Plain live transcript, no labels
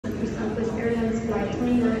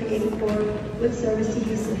waiting for with service to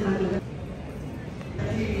Houston Hanu.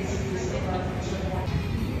 Made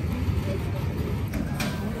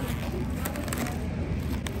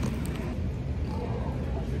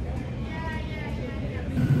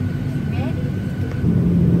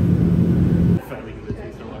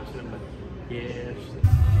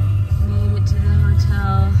it to the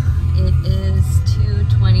hotel. It is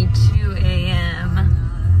 2:22 a.m.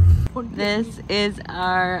 This is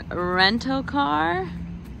our rental car.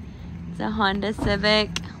 It's a Honda Civic.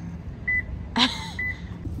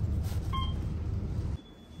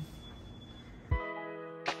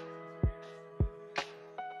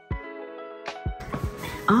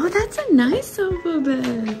 Oh, that's a nice sofa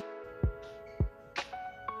bed.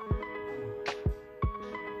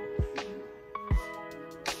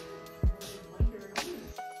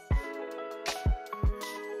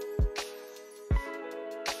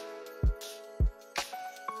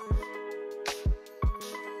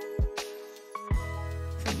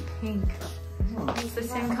 Pink. It's the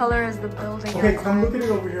same color as the building. Okay, come look at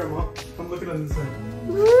it over here, Mom. Come look at it on this side.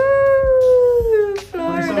 Woo!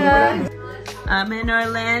 Florida. I'm in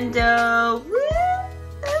Orlando. Woo!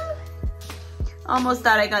 Almost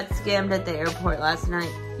thought I got scammed at the airport last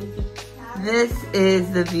night. This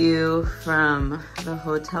is the view from the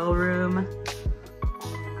hotel room.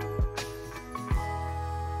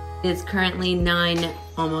 It's currently 9,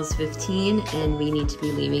 almost 15, and we need to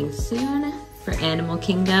be leaving soon for Animal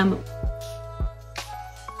Kingdom.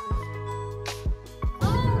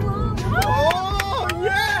 Oh,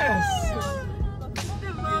 yes!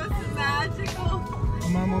 The most magical.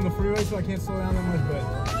 I'm on the freeway, so I can't slow down that much, but...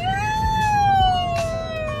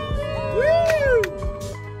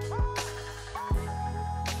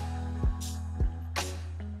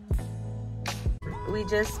 Woo! We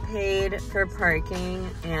just paid for parking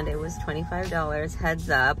and it was $25,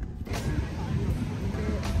 heads up.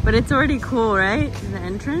 But it's already cool, right? The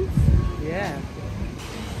entrance? Yeah.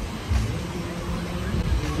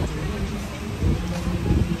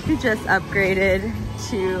 We just upgraded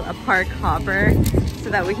to a park hopper so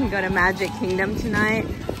that we can go to Magic Kingdom tonight.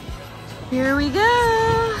 Here we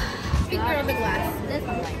go. Finger on the glass.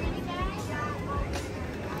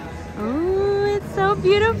 Oh, it's so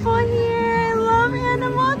beautiful here. I love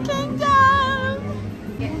Animal Kingdom.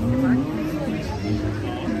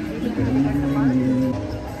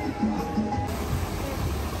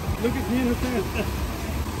 Look at me in the tent.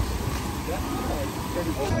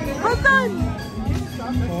 Hold on.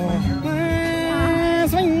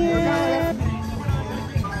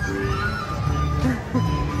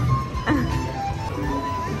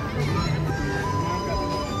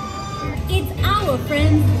 It's our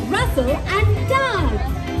friends Russell and Doug.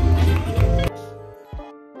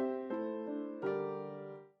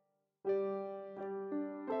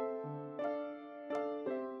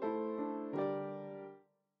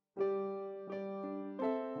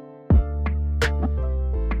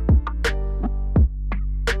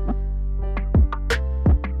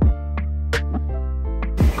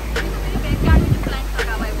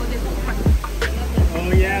 Oh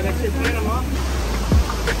yeah, that's your plan, Mom.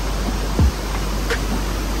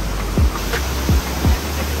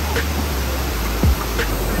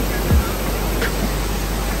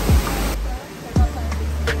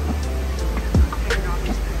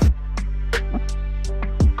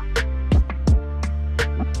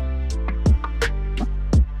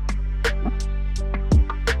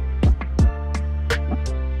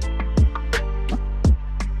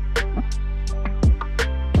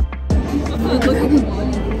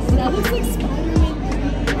 That looks like Spider-Man.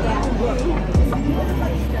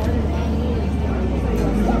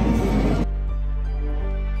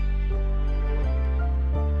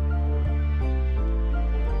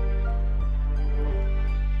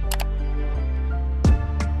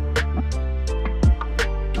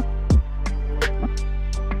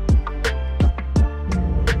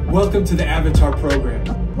 Welcome to the Avatar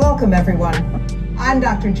program. Welcome, everyone. I'm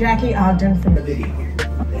Dr. Jackie Ogden from the Video here.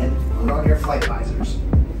 Then put on your flight visors.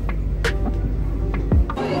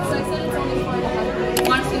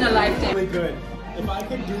 Once in a lifetime. Really good. If I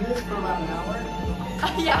could do this for about an hour,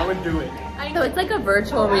 I would do it. So it's like a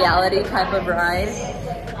virtual reality type of ride,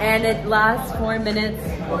 and it lasts 4 minutes,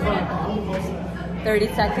 30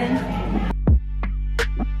 seconds.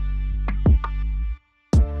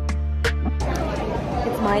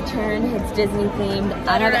 It's my turn. It's Disney themed.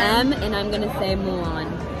 Out of M, and I'm gonna say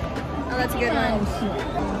Mulan. Oh, that's a good one.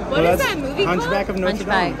 What is that movie called? Hunchback of Notre Dame.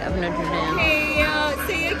 Hunchback of Notre Dame. Okay,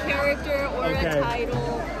 say a character or Okay. a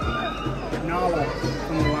title. Nala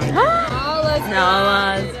from the line. Nala's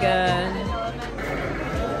Nala's good.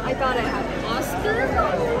 I thought I had it. Oscar?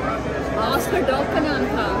 Oscar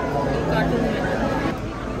Dokananka.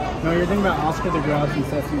 No, you're thinking about Oscar the Grouch and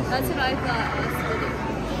Sesame Street. That's what I thought.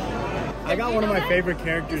 I got one of my favorite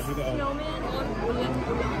characters with O. Snowman on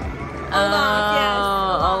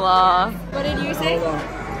Allah. What did you say?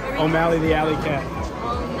 O'Malley the Alley Cat.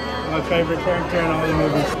 O'Malley. My favorite character in all the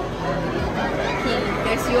movies.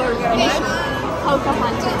 There's your girl.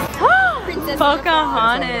 Pocahontas. Princess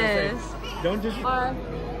Pocahontas. Don't just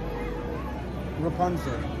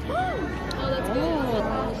Rapunzel. Oh, that's good.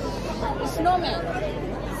 The snowman.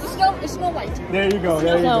 The Snow White. There you go.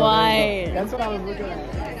 There you Snow go. White. That's what I was looking at.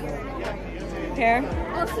 Here.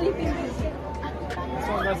 Oh, Sleeping Beauty.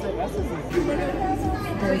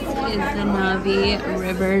 This is the Navi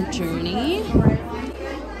River journey.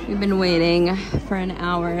 We've been waiting for an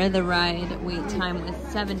hour. The ride wait time was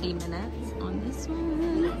 70 minutes on this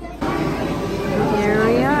one. Here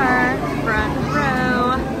we are, front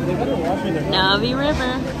row. Navi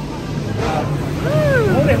River.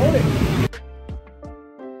 Hold it, hold it.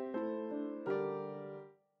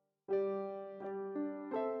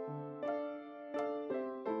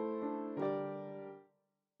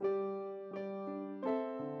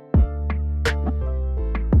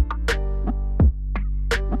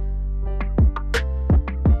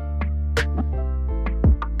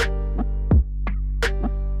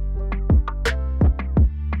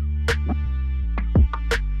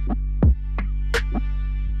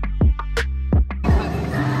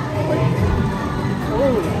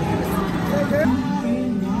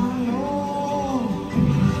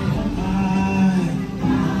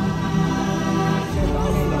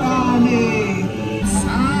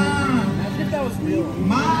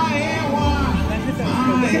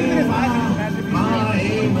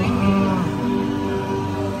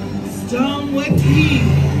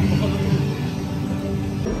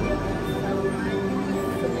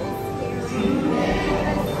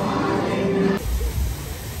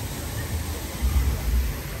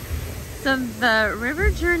 So the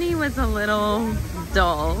river journey was a little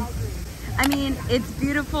dull. I mean, it's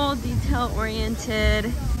beautiful, detail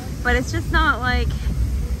oriented, but it's just not like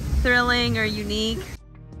thrilling or unique.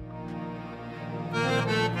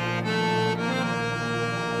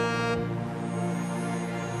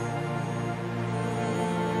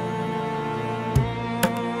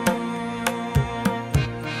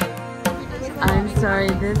 I'm sorry,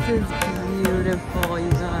 this is beautiful,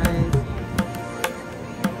 you guys.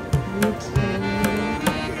 You can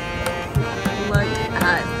look at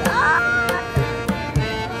that.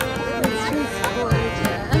 It's just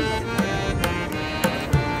gorgeous.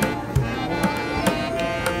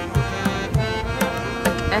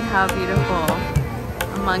 Look at how beautiful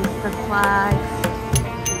amongst the flags.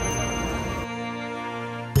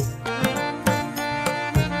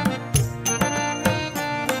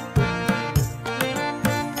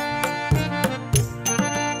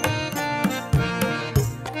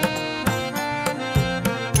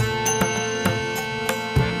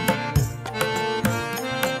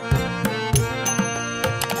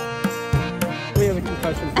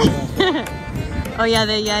 Oh yeah,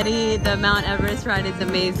 the Yeti, the Mount Everest ride is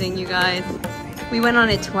amazing, you guys. We went on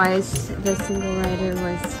it twice. The single rider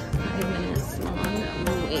was 5 minutes long.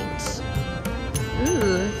 Wait. Ooh,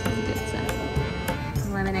 this is a good set.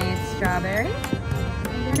 Lemonade strawberry.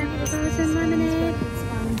 And then a frozen lemonade.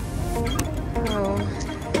 Oh.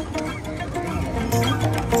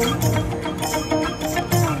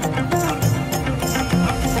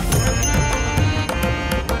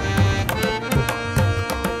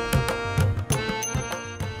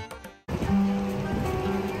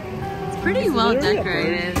 Pretty well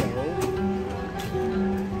decorated.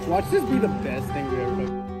 Watch this be the best thing we ever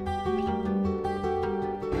done.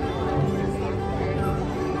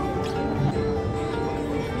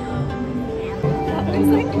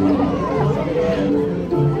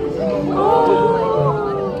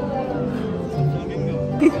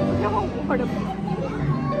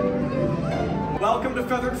 Welcome to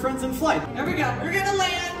Feathered Friends in Flight. There we go. We're gonna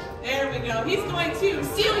land. There we go. He's going to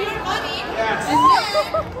steal your money. Yes. And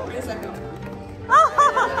then, where does that go?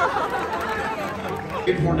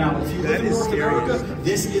 Horned owls. If you live in North America,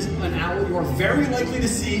 this is an owl you are very likely to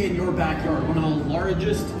see in your backyard. One of the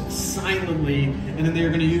largest silently, and then they're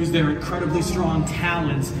going to use their incredibly strong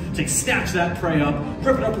talons to snatch that prey up,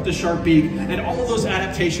 rip it up with the sharp beak, and all of those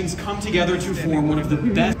adaptations come together to form one of the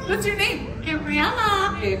best. What's your name?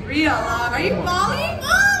 Gabriella. Gabriella. Are you Molly?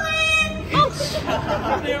 Molly!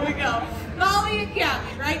 There we go. Molly and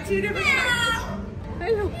Gabby, right? Two different types.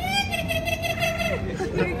 Hello.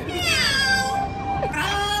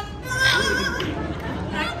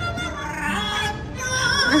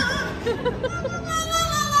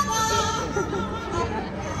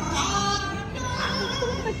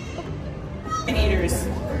 Eaters.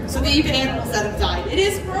 So of even animals that have died. It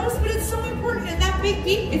is gross, but it's so important. And that big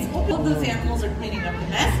beak, it's open. All those animals are cleaning up the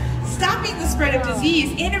mess, stopping the spread of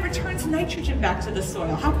disease, and it returns nitrogen back to the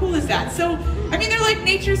soil. How cool is that? So, I mean, they're like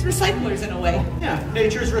nature's recyclers in a way. Yeah,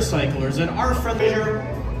 nature's recyclers. And our friend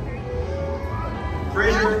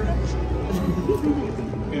Fraser.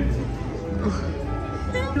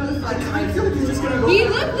 I feel like he's just gonna go. Look!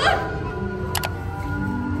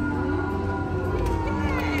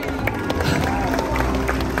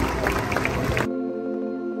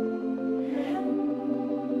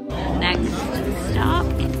 Next stop.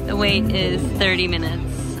 The wait is 30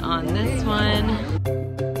 minutes on this one.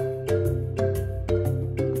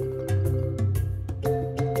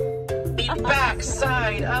 The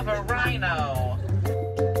backside of a rhino.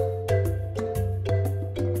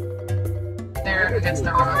 There against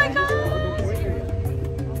the rock. Oh my god!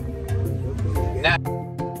 Now.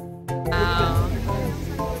 Wow.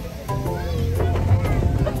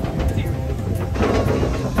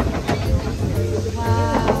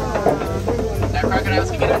 Now crocodiles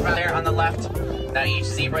can get over there on the left. Now each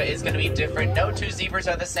zebra is going to be different. No two zebras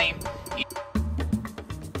are the same.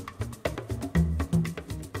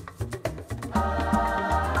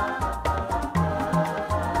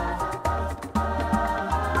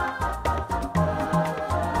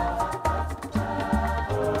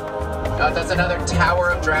 That's another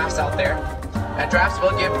tower of giraffes out there. And giraffes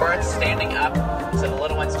will give birth standing up, so the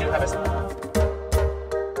little ones do have a...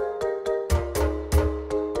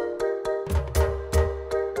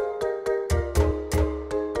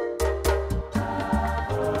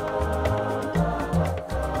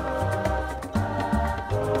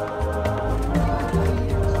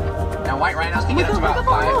 Now white rhinos can get up to about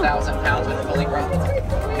 5,000 pounds when fully grown.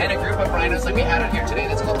 And a group of rhinos like we had on here today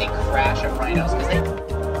that's called a crash of rhinos, because they...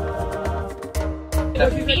 The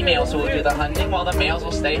females will do the hunting while the males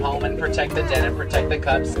will stay home and protect the den and protect the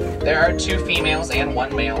cubs. There are 2 females and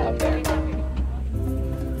 1 male up there.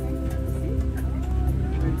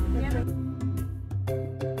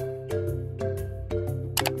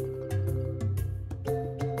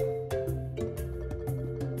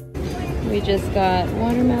 We just got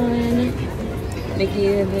watermelon. Mickey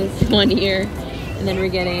is 1 year. And then we're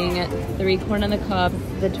getting 3 corn on the cob.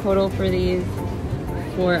 The total for these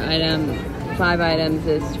 5 items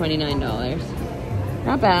is $29.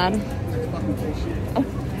 Not bad.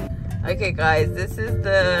 Okay guys, this is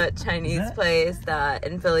the Chinese place that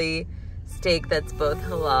in Philly, steak that's both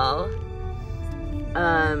halal.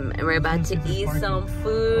 And we're about to eat some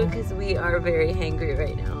food because we are very hangry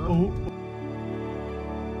right now.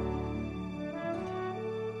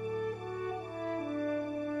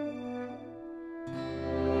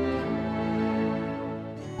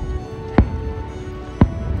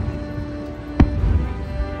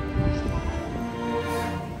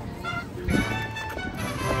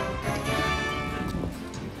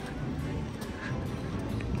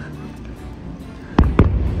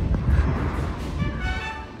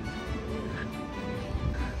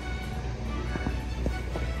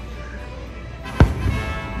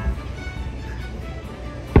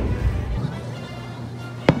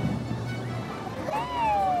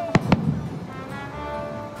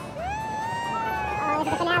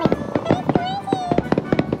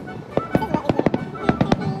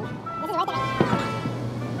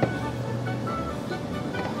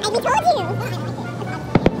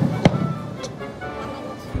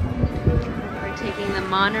 We're taking the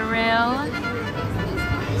monorail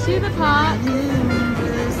to the park.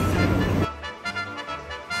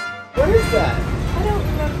 What is that? I don't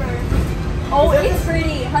remember. Oh, it's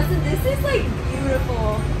pretty. Hudson, this is like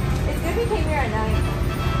beautiful. It's good we came here at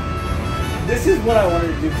night. This is what I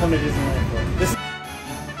wanted to do, come to Disneyland for. This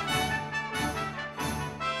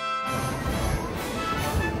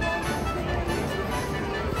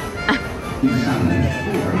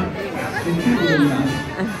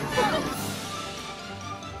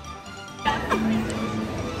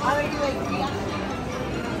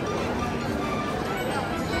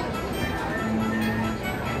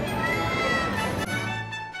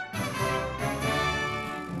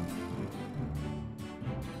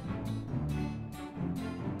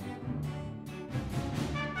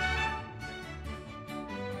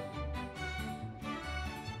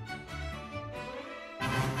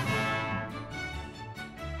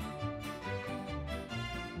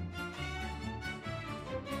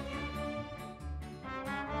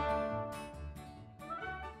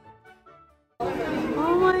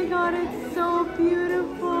Oh my god, it's so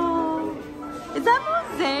beautiful. Is that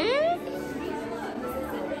mosaic?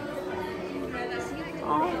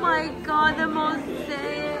 Oh my god, the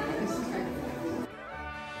mosaic.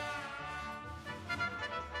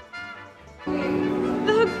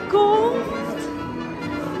 The gold.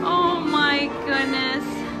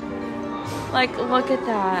 Like, look at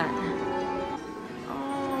that. Oh,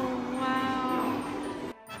 wow.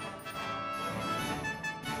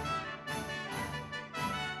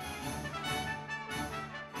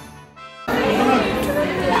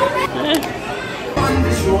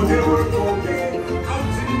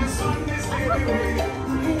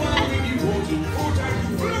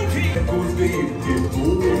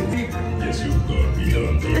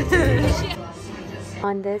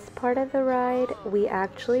 On this part of the ride, we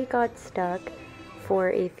actually got stuck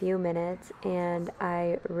for a few minutes and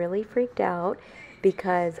I really freaked out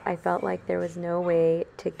because I felt like there was no way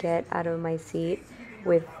to get out of my seat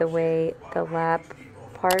with the way the lap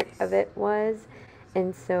part of it was,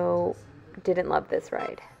 and so didn't love this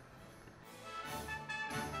ride.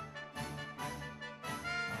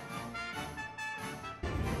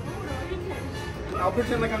 I'll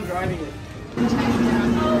pretend like I'm driving it. We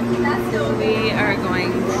are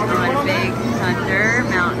going on Big Thunder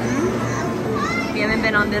Mountain. We haven't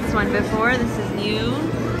been on this one before. This is new.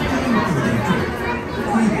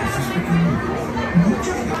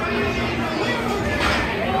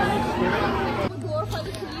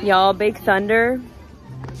 Y'all, Big Thunder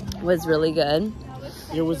was really good.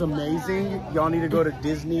 It was amazing. Y'all need to go to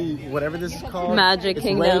Disney, whatever this is called. Magic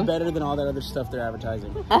Kingdom. It's way better than all that other stuff they're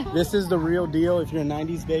advertising. This is the real deal. If you're a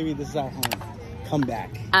 90s baby, this is our home. Come back.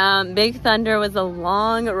 Big Thunder was a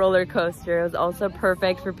long roller coaster. It was also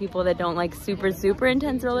perfect for people that don't like super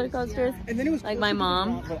intense roller coasters, and then it was like my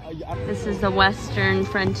mom. This is the Western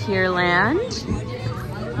Frontierland.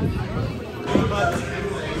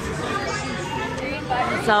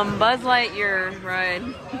 Some Buzz Lightyear ride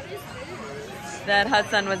that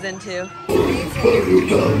Hudson was into.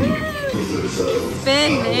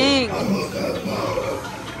 Spinning.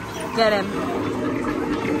 Get him.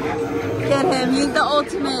 Get him. He's the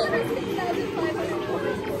ultimate.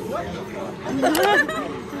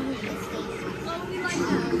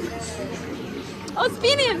 Oh,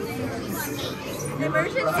 spin him.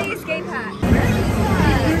 Emergency escape hatch.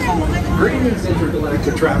 Greetings,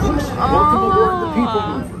 intergalactic travelers. Welcome aboard the People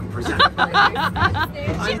Mover. Presented by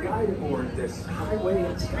I'm guide aboard this highway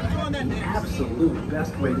and sky. The absolute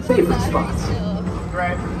best way to favorite spots.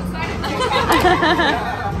 Right.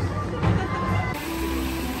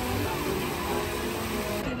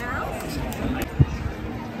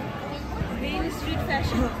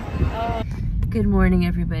 Good morning,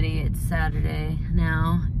 everybody. It's Saturday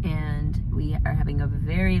now, and we are having a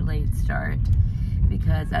very late start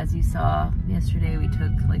because, as you saw yesterday, we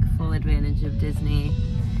took like full advantage of Disney.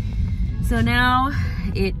 So now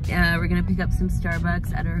we're gonna pick up some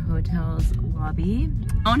Starbucks at our hotel's lobby.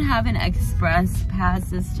 I don't have an express pass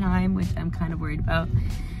this time, which I'm kind of worried about,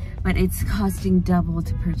 but it's costing double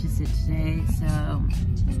to purchase it today, so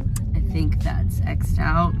I think that's X'd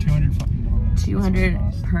out.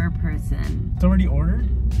 $200 per person. It's already ordered?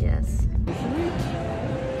 Yes.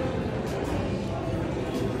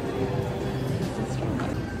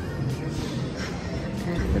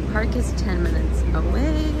 And the park is 10 minutes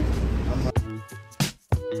away.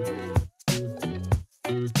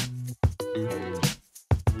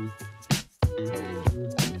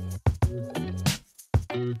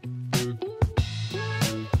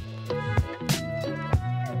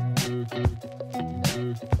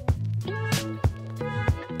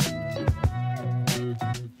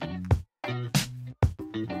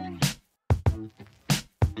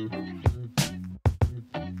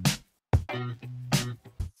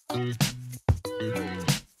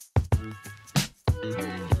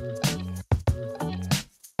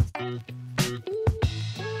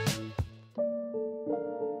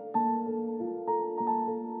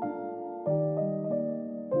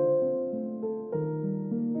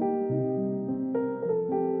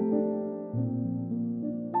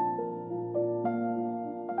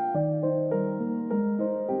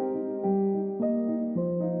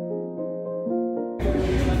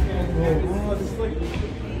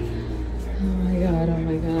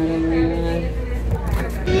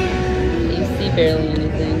 You see barely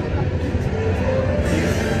anything.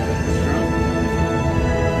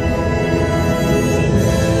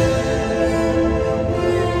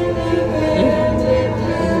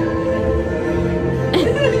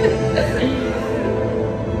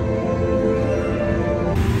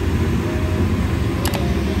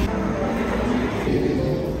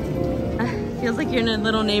 Feels like you're in a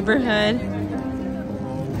little neighborhood.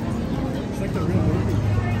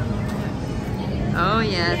 Oh,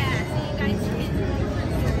 yes.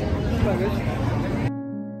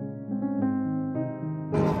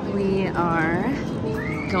 We are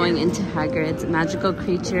going into Hagrid's Magical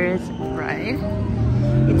Creatures ride.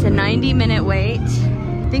 It's a 90-minute wait.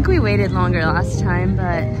 I think we waited longer last time,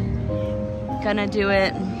 but Gonna do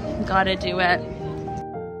it. Gotta do it.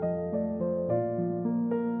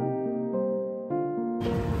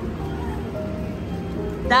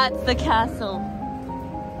 That's the castle.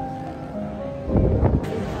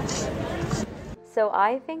 So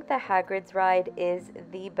I think the Hagrid's ride is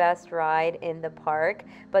the best ride in the park,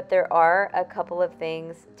 but there are a couple of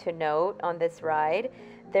things to note on this ride.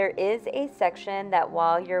 There is a section that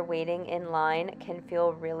while you're waiting in line can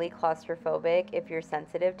feel really claustrophobic if you're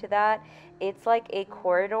sensitive to that. It's like a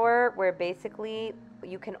corridor where basically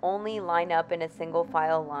you can only line up in a single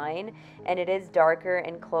file line, and it is darker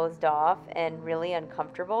and closed off and really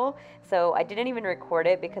uncomfortable. So I didn't even record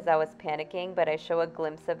it because I was panicking, but I show a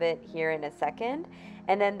glimpse of it here in a second.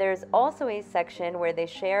 And then there's also a section where they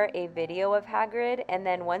share a video of Hagrid, and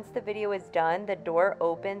then once the video is done, the door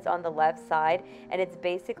opens on the left side, and it's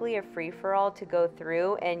basically a free-for-all to go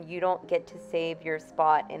through, and you don't get to save your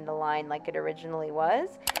spot in the line like it originally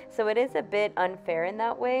was. So it is a bit unfair in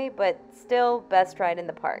that way, but still best ride in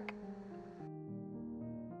the park.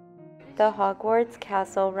 The Hogwarts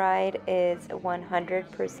Castle ride is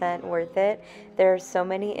 100% worth it. There are so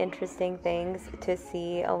many interesting things to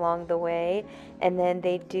see along the way, and then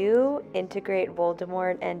they do integrate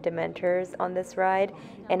Voldemort and Dementors on this ride,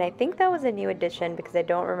 and I think that was a new addition because I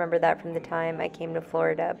don't remember that from the time I came to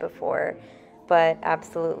Florida before, but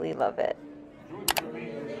absolutely love it.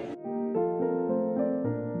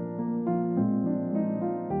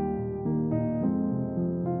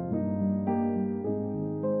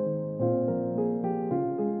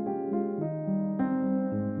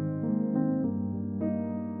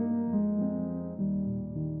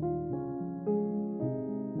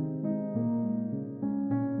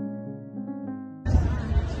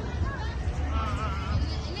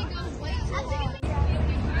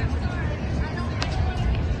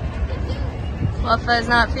 Wuffa is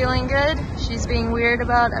not feeling good. She's being weird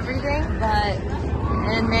about everything,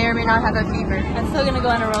 and may or may not have a fever. I'm still gonna go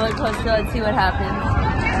on a roller coaster. Let's see what happens.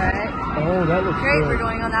 Alright. Oh, that looks great. good. We're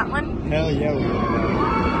going on that one. Hell yeah, we are.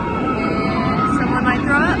 And someone might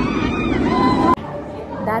throw up.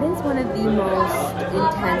 That is one of the most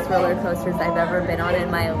intense roller coasters I've ever been on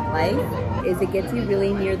in my life. Is it gets you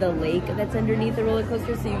really near the lake that's underneath the roller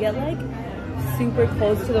coaster, so you get like super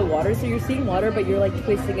close to the water, so you're seeing water but you're like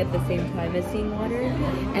twisting at the same time as seeing water.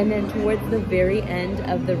 And then towards the very end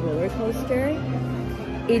of the roller coaster,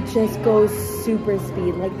 it just goes super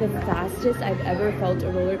speed, like the fastest I've ever felt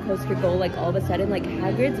a roller coaster go. Like all of a sudden, like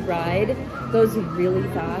Hagrid's ride goes really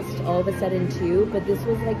fast all of a sudden too, but this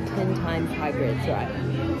was like 10 times Hagrid's ride.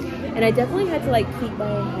 And I definitely had to like keep my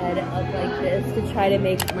head up like this to try to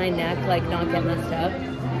make my neck like not get messed up.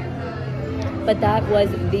 But that was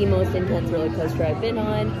the most intense roller coaster I've been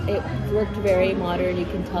on. It looked very modern. You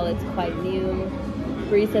can tell it's quite new.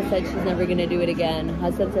 Brisa said she's never going to do it again.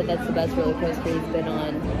 Hassan said that's the best roller coaster he's been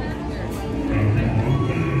on.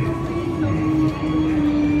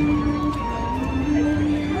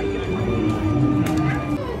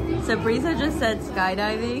 So Brisa just said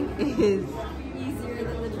skydiving is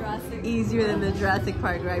easier than the Jurassic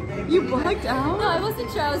Park ride. You blacked out? No, I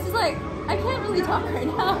wasn't sure. I was just like, I can't really talk right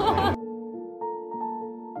now.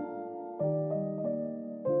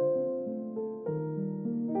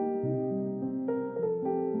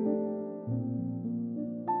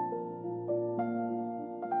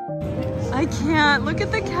 I can't. Look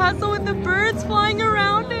at the castle with the birds flying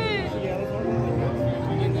around it.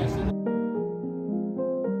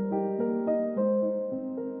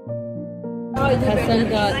 Hassan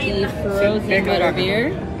got the frozen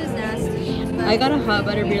butterbeer. I got a hot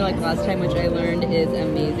butterbeer like last time, which I learned is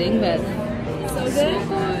amazing, but So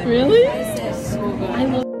good? really? So good. I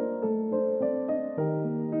love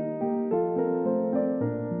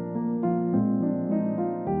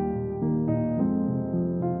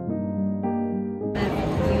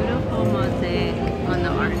beautiful mosaic on the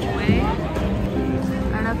archway.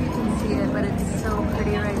 I don't know if you can see it, but it's so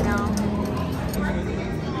pretty right now.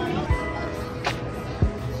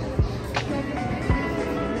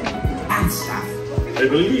 I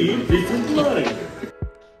believe this is mine.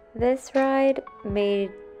 This ride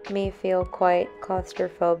made me feel quite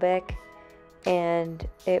claustrophobic, and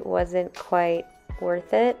it wasn't quite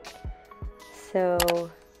worth it, so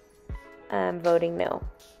I'm voting no.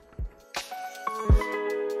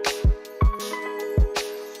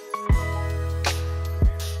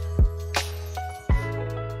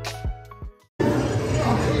 Here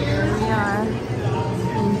we are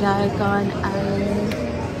in Diagon Island.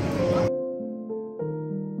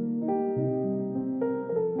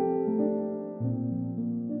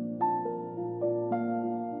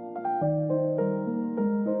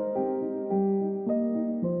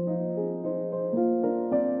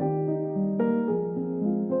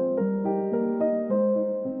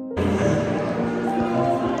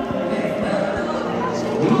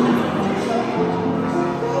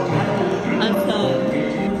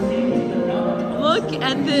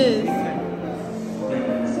 at this.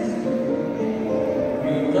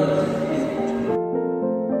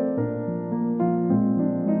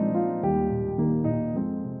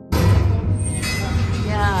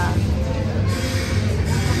 Yeah.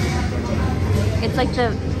 It's like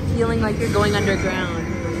the feeling like you're going underground.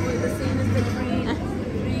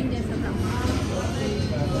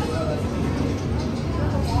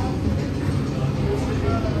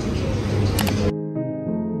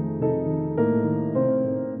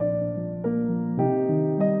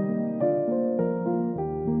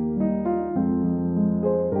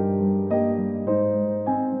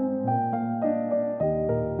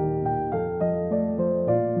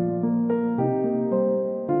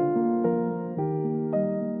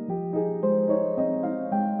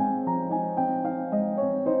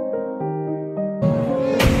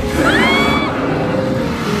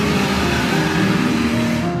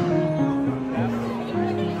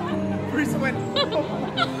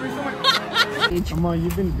 Come on,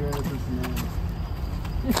 you've been good at this, man.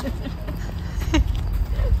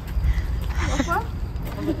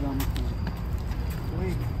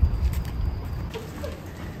 Wait.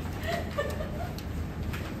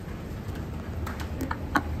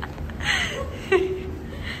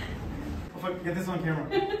 Get this on camera.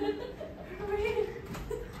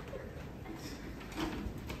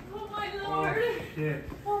 Oh my lord. Oh, shit.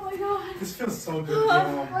 Oh my god. This feels so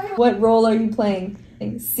good. What role are you playing?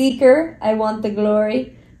 Seeker, I want the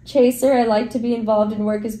glory. Chaser, I like to be involved in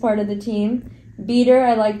work as part of the team. Beater,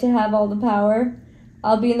 I like to have all the power.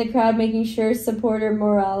 I'll be in the crowd making sure supporter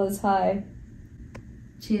morale is high.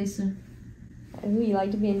 Chaser. Ooh, you like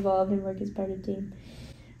to be involved in work as part of the team.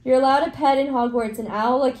 You're allowed a pet in Hogwarts, an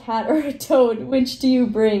owl, a cat, or a toad. Which do you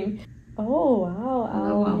bring? Oh, wow.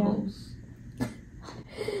 Owl, yeah.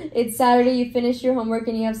 It's Saturday, you finish your homework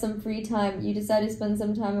and you have some free time. You decide to spend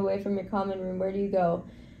some time away from your common room. Where do you go?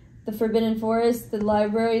 The Forbidden Forest, the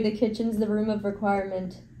library, the kitchens, the room of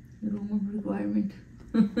requirement. The room of requirement.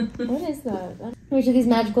 What is that? Which of these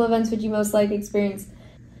magical events would you most like to experience?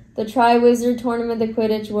 The Tri-Wizard Tournament, the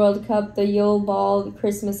Quidditch World Cup, the Yule Ball, the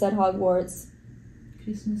Christmas at Hogwarts.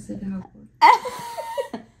 Christmas at Hogwarts.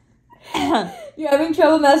 You're having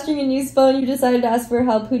trouble mastering a new spell and you decided to ask for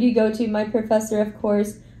help. Who do you go to? My professor, of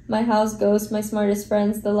course. My house ghost, my smartest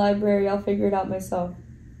friends, the library. I'll figure it out myself.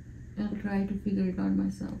 I'll try to figure it out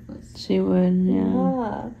myself first. She would,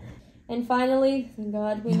 yeah. And finally, thank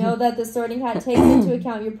God, we know that the sorting hat takes into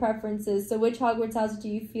account your preferences. So which Hogwarts house do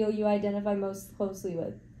you feel you identify most closely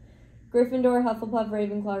with? Gryffindor, Hufflepuff,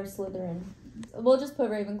 Ravenclaw, or Slytherin? We'll just put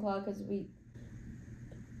Ravenclaw because we...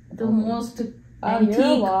 The most antique. You're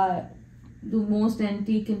a lot. The most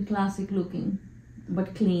antique and classic looking,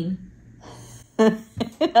 but clean.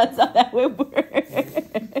 That's how that would work.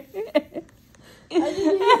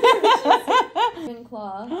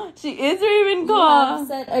 Ravenclaw. She is Ravenclaw. You have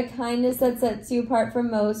set a kindness that sets you apart from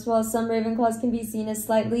most, while some Ravenclaws can be seen as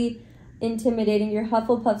slightly intimidating. Your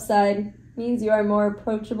Hufflepuff side means you are more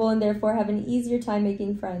approachable and therefore have an easier time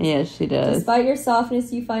making friends. Yes, she does. Despite your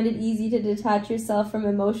softness, you find it easy to detach yourself from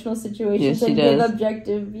emotional situations yes, and does. give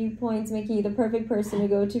objective viewpoints, making you the perfect person to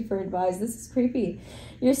go to for advice. This is creepy.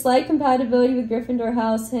 Your slight compatibility with Gryffindor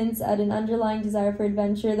House hints at an underlying desire for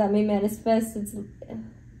adventure that may manifest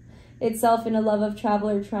itself in a love of travel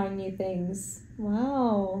or trying new things.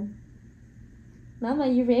 Wow. Mama,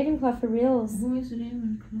 you're Ravenclaw for reals. Who is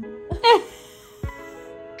Ravenclaw?